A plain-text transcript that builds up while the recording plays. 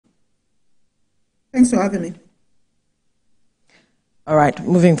Thanks for having me. All right,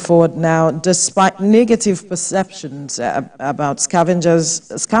 moving forward now. Despite negative perceptions about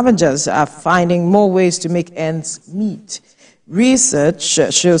scavengers are finding more ways to make ends meet. Research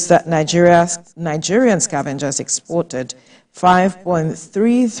shows that Nigerian scavengers exported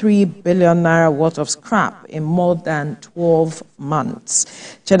 5.33 billion naira worth of scrap in more than 12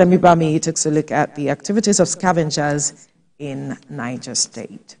 months. Chedami Bami takes a look at the activities of scavengers in Niger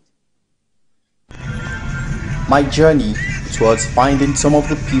State. My journey towards finding some of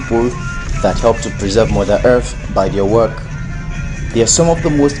the people that help to preserve Mother Earth by their work. They are some of the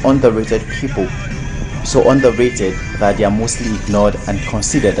most underrated people, so underrated that they are mostly ignored and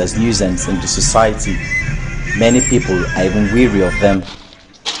considered as nuisance in the society. Many people are even weary of them.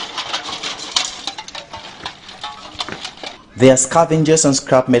 They are scavengers and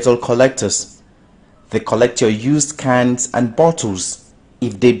scrap metal collectors. They collect your used cans and bottles.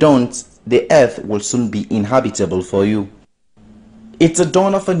 If they don't, the earth will soon be inhabitable for you. It's the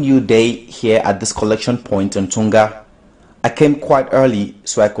dawn of a new day here at this collection point in Tunga. I came quite early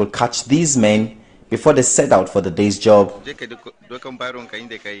so I could catch these men before they set out for the day's job.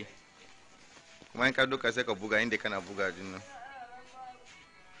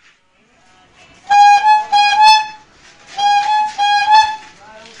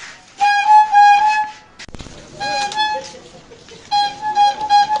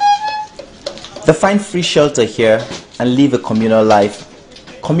 They find free shelter here and live a communal life.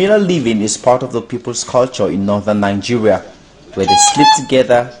 Communal living is part of the people's culture in northern Nigeria, where they sleep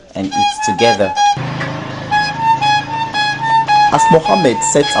together and eat together. As Mohammed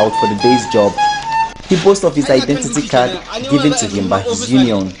sets out for the day's job, he boasts of his identity card given to him by his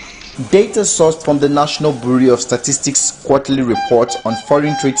union. Data sourced from the National Bureau of Statistics quarterly report on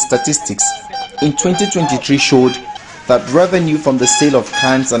foreign trade statistics in 2023 showed that revenue from the sale of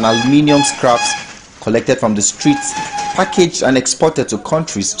cans and aluminium scraps collected from the streets, packaged and exported to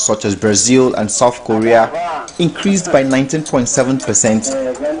countries such as Brazil and South Korea increased by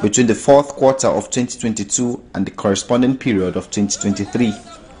 19.7% between the fourth quarter of 2022 and the corresponding period of 2023.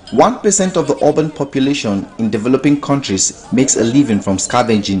 1% of the urban population in developing countries makes a living from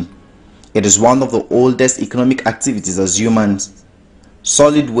scavenging. It is one of the oldest economic activities as humans.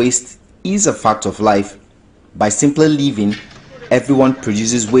 Solid waste is a fact of life. By simply living, everyone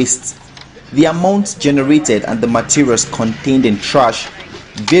produces waste. The amounts generated and the materials contained in trash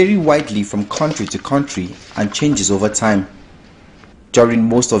vary widely from country to country and changes over time. During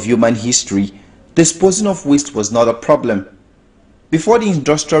most of human history, disposing of waste was not a problem. Before the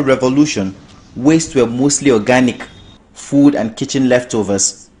Industrial Revolution, waste were mostly organic, food and kitchen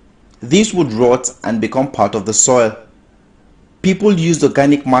leftovers. These would rot and become part of the soil. People used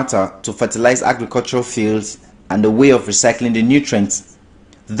organic matter to fertilize agricultural fields and a way of recycling the nutrients.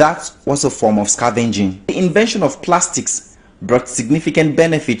 That was a form of scavenging. The invention of plastics brought significant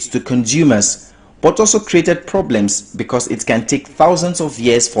benefits to consumers, but also created problems because it can take thousands of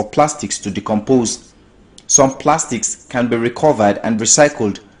years for plastics to decompose. Some plastics can be recovered and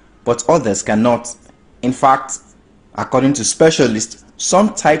recycled, but others cannot. In fact, according to specialists,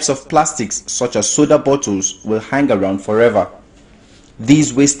 some types of plastics, such as soda bottles, will hang around forever.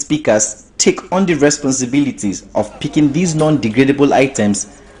 These waste pickers take on the responsibilities of picking these non-degradable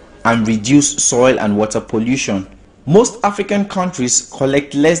items and reduce soil and water pollution. Most African countries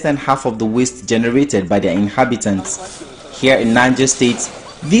collect less than half of the waste generated by their inhabitants. Here in Niger State,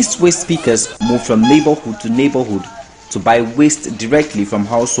 these waste pickers move from neighborhood to neighborhood to buy waste directly from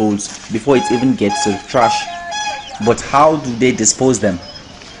households before it even gets to the trash. But how do they dispose them?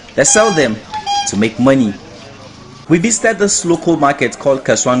 They sell them to make money. We visited this local market called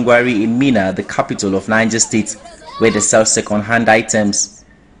Kaswangwari in Mina, the capital of Niger State, where they sell second-hand items,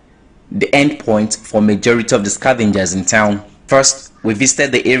 the end point for majority of the scavengers in town. First, we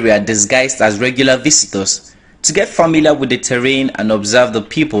visited the area disguised as regular visitors to get familiar with the terrain and observe the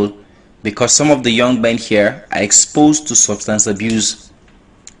people, because some of the young men here are exposed to substance abuse.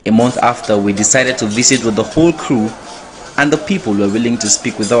 A month after, we decided to visit with the whole crew, and the people were willing to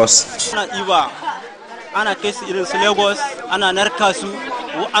speak with us. Ana kai su irin su Lagos, ana narka su,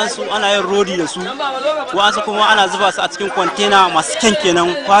 wa'ansu ana yin rodi da su, wa'ansu kuma ana zuba su a cikin kwantena masu kyan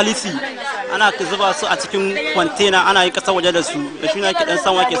kenan quality, ana zuba su a cikin kwantena ana yi kasa waje da su, da shi ne ke dan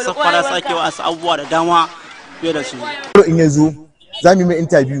san wake safara sake wa'ansu abubuwa da dama fiye da su. In yazo za mu yi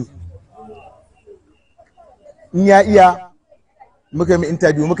interview. In ya iya muka yi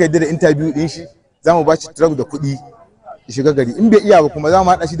interview, muka yi da interview din shi, za mu ba shi truck da kuɗi ya shiga gari. In bai iya ba kuma za mu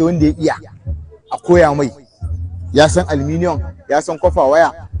haɗa shi da wanda ya iya. A koya mai, ya san aluminium, ya san kofa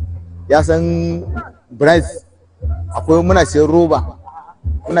waya, ya san brass, akwai muna siyan roba,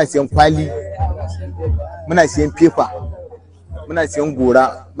 muna siyan kwali, muna siyan paper, muna siyan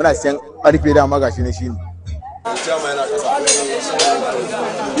gora, muna siyan ƙarfe da magashi na shi ne.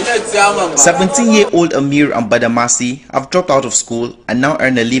 17-year-old Amir and Badamasi have dropped out of school and now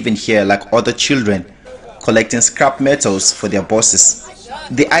earn a living here like other children, collecting scrap metals for their bosses.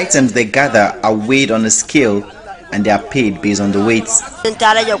 The items they gather are weighed on a scale and they are paid based on the weights.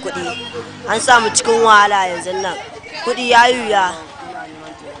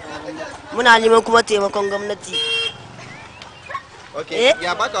 Okay.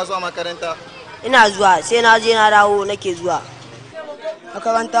 Ya baka zuwa makaranta? Ina zuwa, sai na je na dawo nake zuwa.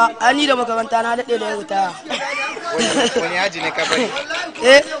 Makaranta, ani da makaranta na dade da yarda. Wani aji ne ka bari?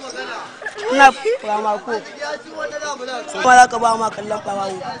 Ina fama ko. Kuma za ka ba ma kallon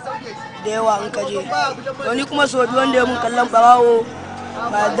barawo da yawa in ka je. Wani kuma so bi wanda ya mun kallon barawo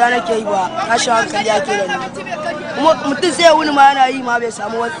ba da nake yi ba, kashin hankali yake da ni. Kuma mutum sai wani ma yana yi ma bai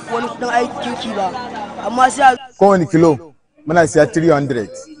samu wani kudin aiki ba. Amma sai kowane kilo muna siya 300.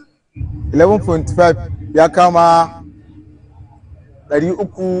 11.5 ya kama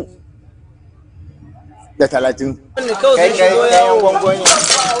 330. Kai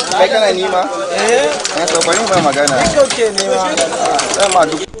kana nima?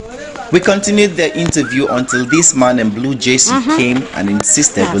 We continued the interview until this man in blue jersey came and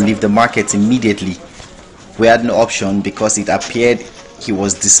insisted we leave the market immediately. We had no option because it appeared he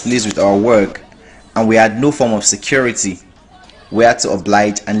was displeased with our work and we had no form of security. We had to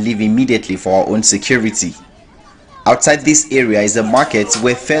oblige and leave immediately for our own security. Outside this area is a market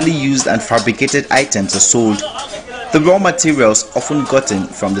where fairly used and fabricated items are sold. The raw materials often gotten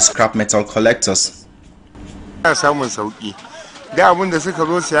from the scrap metal collectors. Da abun da suka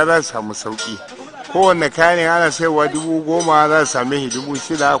zo siya za su samu sauki. Kowanne kayan ana saiwa 10,000 za su same shi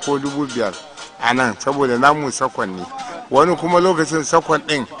 6,000 ko 5,000 a nan saboda namu sakon ne. Wani kuma lokacin sakon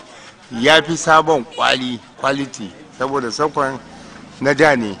din ya fi sabon quality saboda sakon na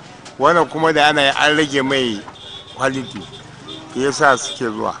da ne. Wannan kuma da ana an rage mai quality. Yasa suke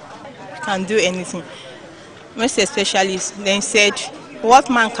zuwa. Can do anything. Most especially they said what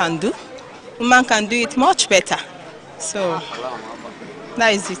man can do, woman can do it much better. So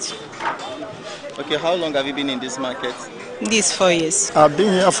that is it. Okay, how long have you been in this market? These 4 years. I've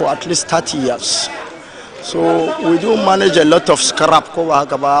been here for at least 30 years. So we do manage a lot of scrap,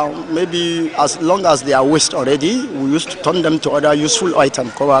 maybe as long as they are waste already, we used to turn them to other useful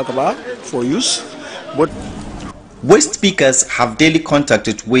items for use. But waste pickers have daily contact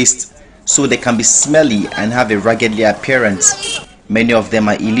with waste, so they can be smelly and have a raggedy appearance. Many of them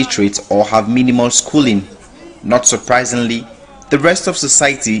are illiterate or have minimal schooling. Not surprisingly, the rest of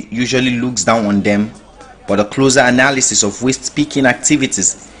society usually looks down on them, but a closer analysis of waste picking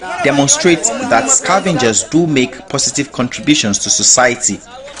activities demonstrates that scavengers do make positive contributions to society,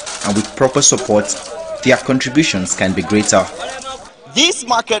 and with proper support, their contributions can be greater. This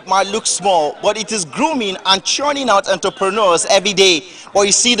market might look small, but it is grooming and churning out entrepreneurs every day. But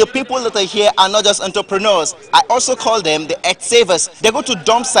you see, the people that are here are not just entrepreneurs. I also call them the earth savers. They go to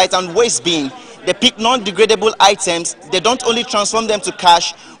dump sites and waste bin. They pick non-degradable items. They don't only transform them to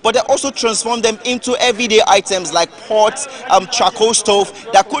cash, but they also transform them into everyday items like pots, charcoal stove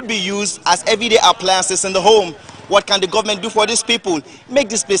that could be used as everyday appliances in the home. What can the government do for these people? Make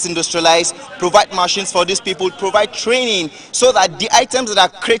this place industrialized, provide machines for these people, provide training so that the items that are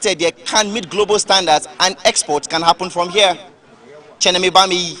created here can meet global standards and exports can happen from here. Chenemi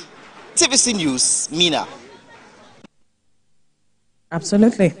Bami, TVC News, Mina.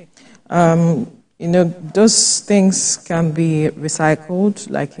 Absolutely. You know, those things can be recycled,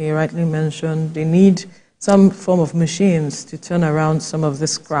 like he rightly mentioned. They need some form of machines to turn around some of the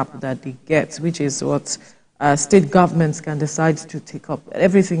scrap that they get, which is what state governments can decide to take up.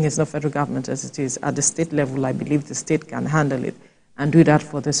 Everything is not federal government as it is. At the state level, I believe the state can handle it and do that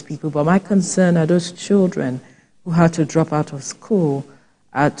for those people. But my concern are those children who had to drop out of school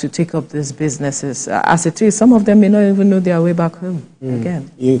to take up these businesses. As it is, some of them may not even know their way back home again.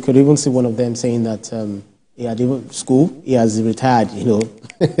 You could even see one of them saying that he had even school, he has retired, you know,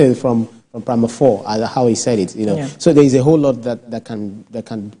 from Primary 4, how he said it, you know. Yeah. So there is a whole lot that can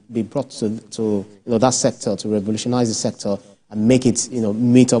be brought to you know, that sector, to revolutionize the sector and make it, you know,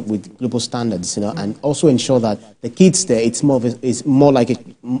 meet up with global standards, you know, and also ensure that the kids there, it's more like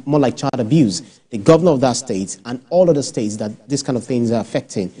child abuse. The governor of that state and all other states that this kind of things are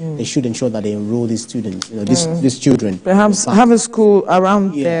affecting, they should ensure that they enroll these students, you know, these children. Perhaps have a school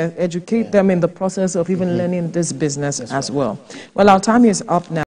around there, educate them in the process of even learning this business as well. Well, our time is up now.